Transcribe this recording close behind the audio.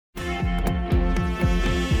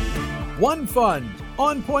one fund,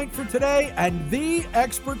 on point for today, and the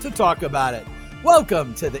expert to talk about it.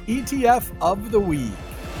 Welcome to the ETF of the Week.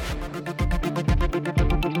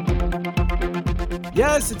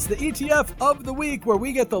 Yes, it's the ETF of the Week, where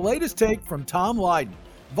we get the latest take from Tom Lydon,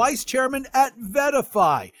 Vice Chairman at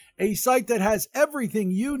VettaFi, a site that has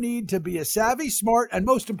everything you need to be a savvy, smart, and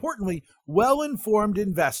most importantly, well-informed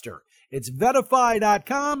investor. It's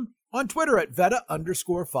VettaFi.com, on Twitter at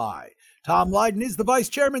Vetta_Fi. Tom Lydon is the Vice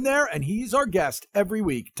Chairman there, and he's our guest every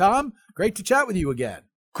week. Tom, great to chat with you again.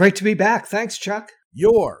 Great to be back. Thanks, Chuck.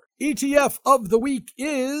 Your ETF of the Week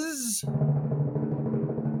is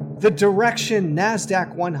the Direxion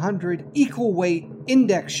NASDAQ-100 Equal Weight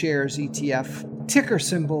Index Shares ETF, ticker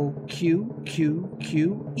symbol QQQE.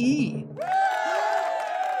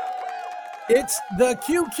 It's the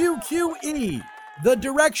QQQE, the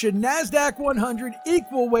Direxion NASDAQ-100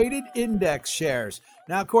 Equal Weighted Index Shares.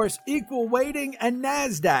 Now, of course, equal weighting and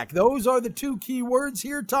NASDAQ, those are the two key words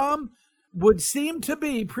here, Tom, would seem to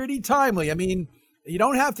be pretty timely. I mean, you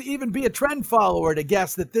don't have to even be a trend follower to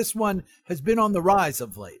guess that this one has been on the rise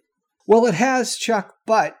of late. Well, it has, Chuck,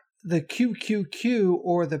 but the QQQ,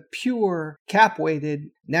 or the pure cap-weighted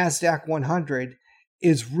NASDAQ-100,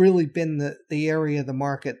 has really been the area of the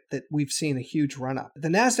market that we've seen a huge run-up. The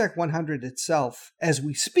NASDAQ-100 itself, as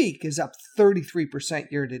we speak, is up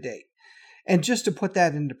 33% year-to-date. And just to put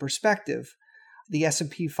that into perspective, the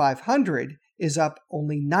S&P 500 is up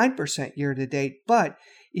only 9% year-to-date, but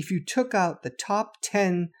if you took out the top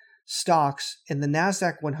 10 stocks in the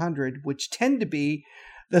NASDAQ-100, which tend to be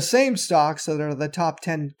the same stocks that are the top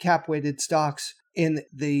 10 cap-weighted stocks in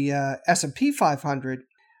the S&P 500,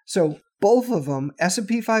 so both of them,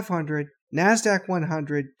 S&P 500,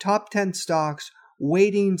 NASDAQ-100, top 10 stocks,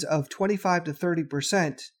 weightings of 25 to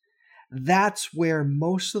 30%, that's where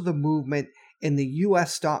most of the movement in the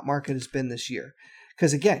U.S. stock market has been this year.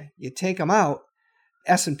 Because again, you take them out,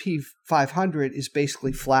 S&P 500 is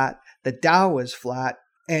basically flat, the Dow is flat,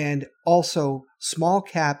 and also small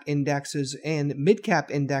cap indexes and mid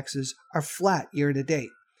cap indexes are flat year to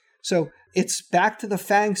date. So it's back to the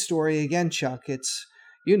FANG story again, Chuck. It's,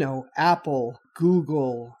 Apple,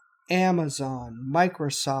 Google, Amazon,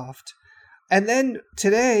 Microsoft. And then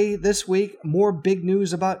today, this week, more big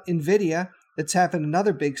news about NVIDIA that's having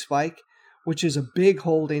another big spike, which is a big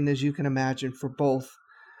holding, as you can imagine, for both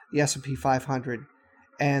the S&P 500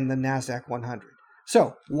 and the NASDAQ-100.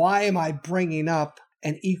 So why am I bringing up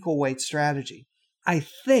an equal weight strategy? I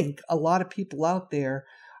think a lot of people out there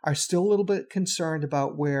are still a little bit concerned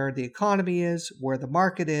about where the economy is, where the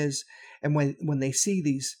market is, and when they see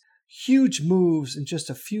these huge moves in just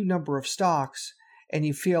a few number of stocks, and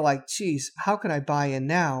you feel like, geez, how can I buy in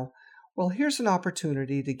now? Well, here's an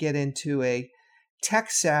opportunity to get into a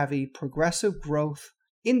tech-savvy progressive growth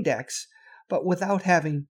index, but without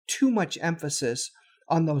having too much emphasis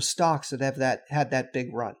on those stocks that have had that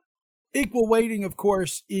big run. Equal weighting, of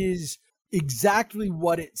course, is exactly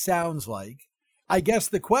what it sounds like. I guess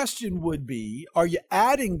the question would be, are you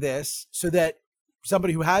adding this so that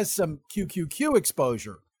somebody who has some QQQ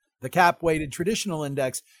exposure, the cap-weighted traditional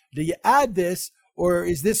index, do you add this? Or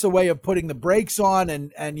is this a way of putting the brakes on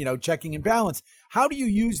and checking and balance? How do you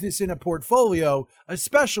use this in a portfolio,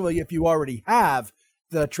 especially if you already have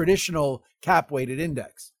the traditional cap-weighted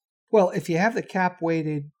index? Well, if you have the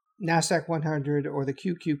cap-weighted NASDAQ-100 or the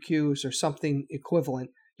QQQs or something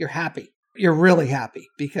equivalent, you're happy. You're really happy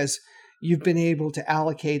because you've been able to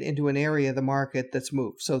allocate into an area of the market that's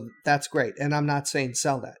moved. So that's great. And I'm not saying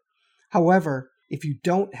sell that. However, if you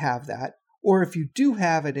don't have that, or if you do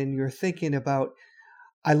have it and you're thinking about,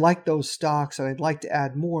 I like those stocks and I'd like to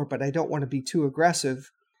add more, but I don't want to be too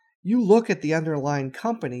aggressive, you look at the underlying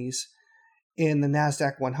companies in the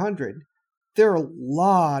NASDAQ-100, there are a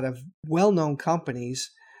lot of well-known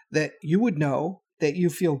companies that you would know, that you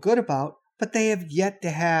feel good about, but they have yet to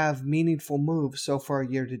have meaningful moves so far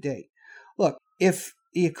year to date. Look, if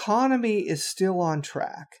the economy is still on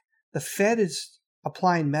track, the Fed is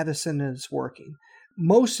applying medicine and it's working.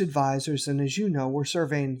 Most advisors, and as you know, we're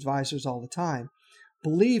surveying advisors all the time,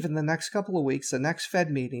 believe in the next couple of weeks, the next Fed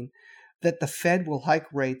meeting, that the Fed will hike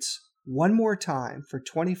rates one more time for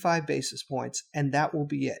 25 basis points, and that will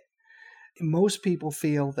be it. Most people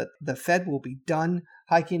feel that the Fed will be done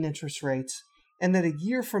hiking interest rates, and that a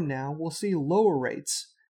year from now, we'll see lower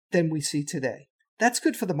rates than we see today. That's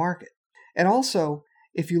good for the market. And also,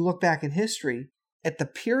 if you look back in history, at the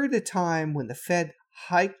period of time when the Fed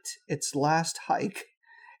hiked its last hike,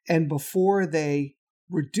 and before they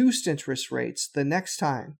reduced interest rates the next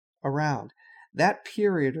time around, that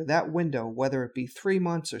period or that window, whether it be 3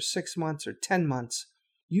 months or 6 months or 10 months,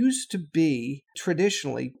 used to be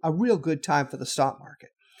traditionally a real good time for the stock market.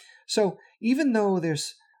 So even though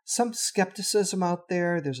there's some skepticism out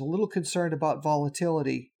there, there's a little concern about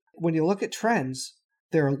volatility, when you look at trends,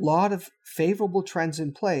 there are a lot of favorable trends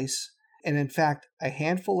in place. And in fact, a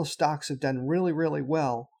handful of stocks have done really, really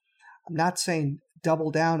well. I'm not saying double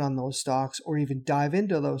down on those stocks or even dive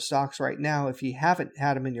into those stocks right now if you haven't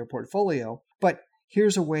had them in your portfolio. But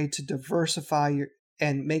here's a way to diversify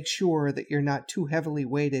and make sure that you're not too heavily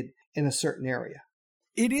weighted in a certain area.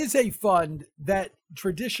 It is a fund that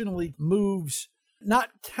traditionally moves not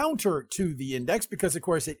counter to the index because, of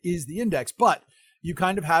course, it is the index, but you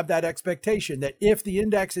kind of have that expectation that if the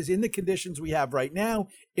index is in the conditions we have right now,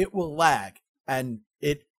 it will lag. And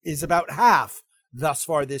it is about half thus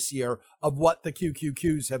far this year of what the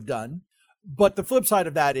QQQs have done. But the flip side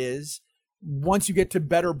of that is once you get to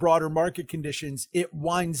better, broader market conditions, it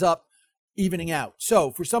winds up evening out.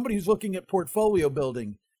 So for somebody who's looking at portfolio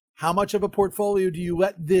building, how much of a portfolio do you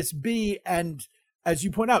let this be? And as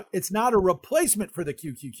you point out, it's not a replacement for the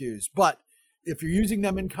QQQs, but if you're using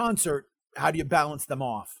them in concert, how do you balance them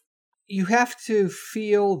off? You have to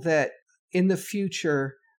feel that in the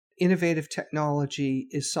future, innovative technology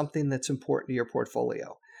is something that's important to your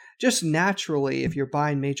portfolio. Just naturally, if you're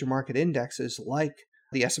buying major market indexes like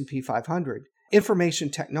the S&P 500,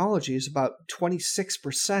 information technology is about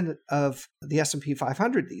 26% of the S&P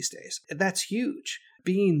 500 these days. That's huge,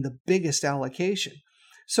 being the biggest allocation.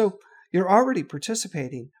 So you're already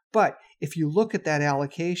participating, but if you look at that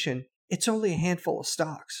allocation, it's only a handful of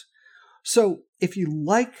stocks. So if you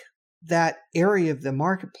like that area of the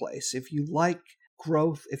marketplace, if you like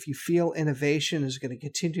growth, if you feel innovation is going to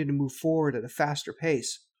continue to move forward at a faster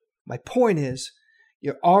pace, my point is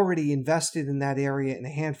you're already invested in that area in a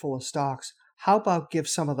handful of stocks. How about give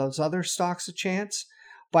some of those other stocks a chance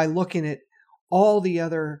by looking at all the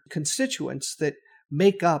other constituents that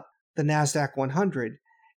make up the NASDAQ-100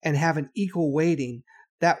 and have an equal weighting?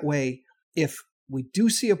 That way, if we do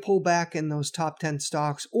see a pullback in those top 10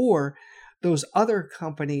 stocks or those other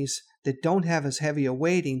companies that don't have as heavy a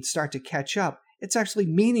weighting start to catch up, it's actually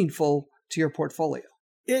meaningful to your portfolio.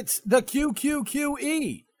 It's the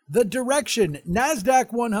QQQE, the Direxion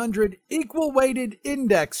NASDAQ-100 Equal Weighted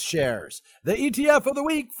Index Shares, the ETF of the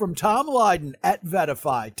week from Tom Lydon at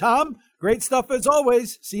VettaFi. Tom, great stuff as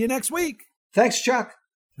always. See you next week. Thanks, Chuck.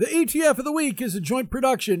 The ETF of the week is a joint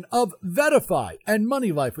production of VettaFi and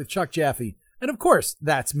Money Life with Chuck Jaffe. And of course,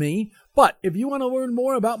 that's me. But if you want to learn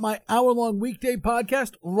more about my hour-long weekday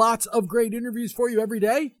podcast, lots of great interviews for you every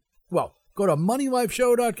day, well, go to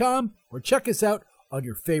moneylifeshow.com or check us out on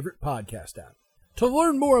your favorite podcast app. To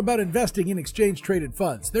learn more about investing in exchange-traded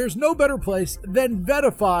funds, there's no better place than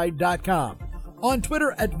VettaFi.com. On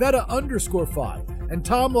Twitter at Vetta_Fi. And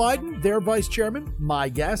Tom Lydon, their vice chairman, my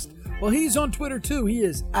guest, well, he's on Twitter too. He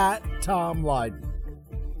is at Tom Lydon.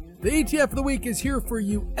 The ETF of the week is here for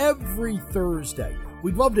you every Thursday.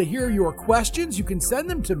 We'd love to hear your questions. You can send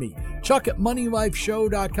them to me, Chuck at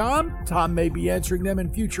moneylifeshow.com. Tom may be answering them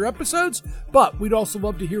in future episodes, but we'd also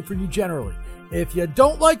love to hear from you generally. If you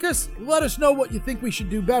don't like us, let us know what you think we should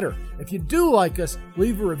do better. If you do like us,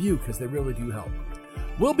 leave a review because they really do help.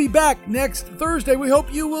 We'll be back next Thursday. We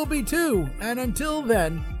hope you will be too. And until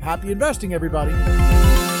then, happy investing, everybody.